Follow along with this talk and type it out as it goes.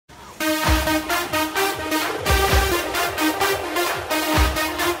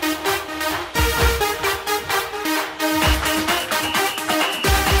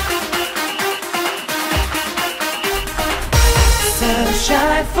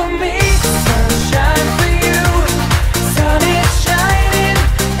for me, sunshine for you. Sun is shining,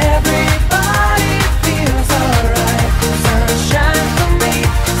 everybody feels alright. Sunshine for me,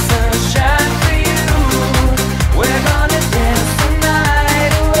 sunshine for you. We're gonna dance the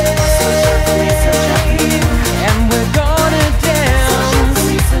night away. Sunshine for me, sunshine for you. And we're gonna dance. Sunshine for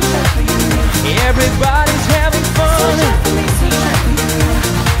me, sunshine for you. Everybody's having fun. Sunshine for me, sunshine for you.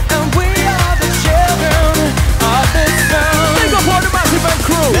 And we are the children of the sun. Big up all the massive and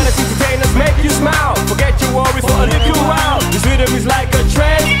crew. Let us entertainers make you smile. Forget your worries for a little while. This rhythm is like a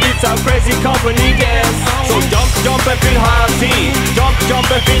trend. It's our crazy company dance. So jump, jump and feel hearty. Jump, jump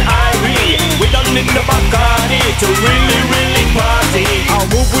and feel irie. We don't need the Bacardi to really, really party. Our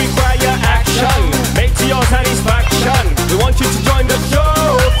move require action. Make to your satisfaction. We want you to join the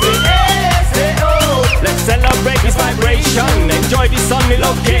show. Let's celebrate this vibration. Enjoy this sunny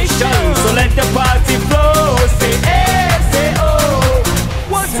location. So let the party flow. Say oh.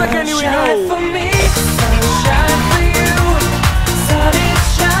 Once again here we Sunshine go. for me, sunshine for you. Sun is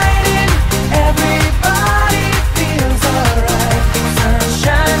shining, everybody feels alright.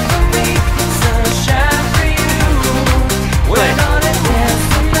 Sunshine for me, sunshine for you. We're gonna dance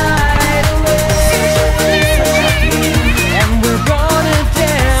the night away. Sunshine for me, sunshine for you. And we're gonna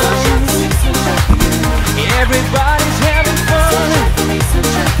dance. Sunshine for me, sunshine for you. Everybody's having fun. Sunshine for me,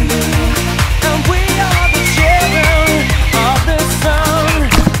 sunshine for you. And we are the children of the sun.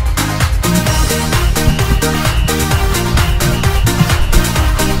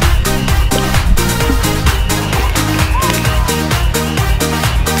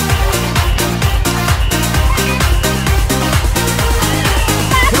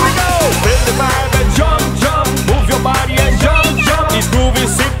 Here we go. Feel the vibe and jump, jump. Move your body and jump, jump. This groove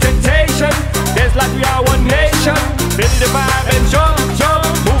is sick temptation. Dance like we are one nation. Feel the vibe and jump, jump.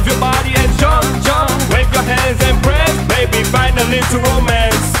 Move your body and jump, jump. Wave your hands and press. Baby, find a little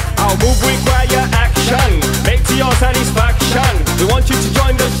romance. Our move require action. Make to your satisfaction. We want you to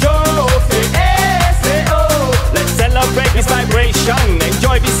join the show. Say oh. Let's celebrate this vibration.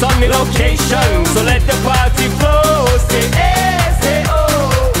 Enjoy this sunny location. So let the party flow. Say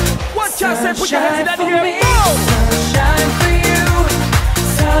oh. What you say? Put your hands in the air. Sunshine for you.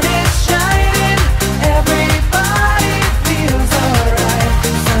 Sun is shining, everybody feels alright.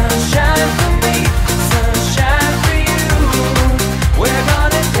 Sunshine for me, sunshine for you. We're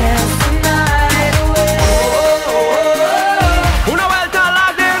gonna dance the night away. Una vuelta a la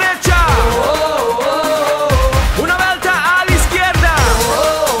derecha. Una vuelta a la izquierda.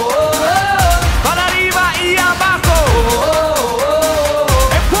 Para arriba y abajo.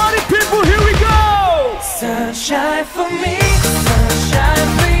 And party people, here we go. Sunshine for me, sunshine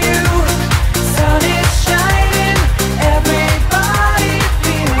for you. Sun is shining, everybody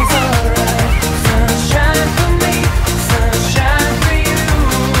feels alright. Sunshine for me, sunshine for you.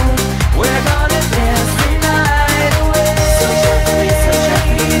 We're gonna dance the night away. Sunshine for me, sunshine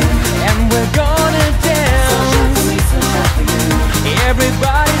for you. And we're gonna dance. Sunshine for me, sunshine for you.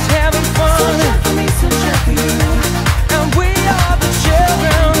 Everybody's having fun. Sunshine for me, sunshine for you. And we are the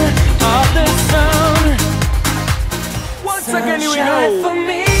children of the sun. Once again, here we Sunshine for go.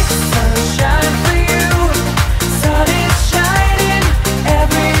 me, sunshine for you. Sun is shining,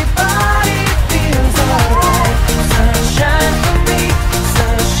 everybody feels alright. Sunshine for me,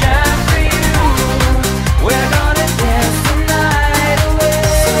 sunshine for you. We're gonna dance the night away.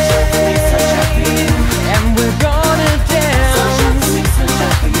 Sunshine for me, sunshine for you. And we're gonna dance. Sunshine for me,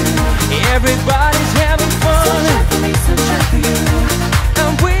 sunshine for you. Everybody's having fun. Sunshine for me, sunshine for you.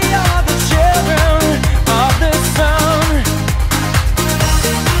 And we are the children of the sun.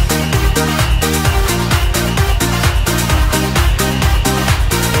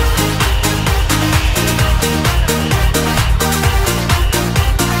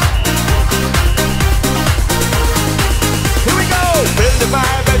 Here we go. Feel the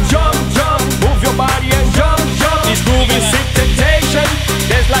vibe and jump, jump. Move your body and jump, jump. This groove is sick temptation.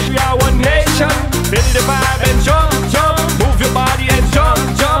 Dance like we are one nation. Feel the vibe and jump, jump. Move your body and jump,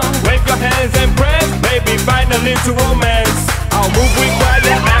 jump. Wave your hands and press. Baby, find a little romance. Our move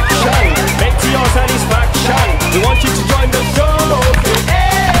require action. Make to your satisfaction. We want you to join the show.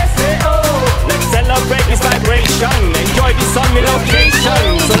 Say oh. Let's celebrate this vibration. Enjoy this sunny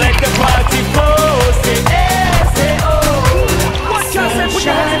location.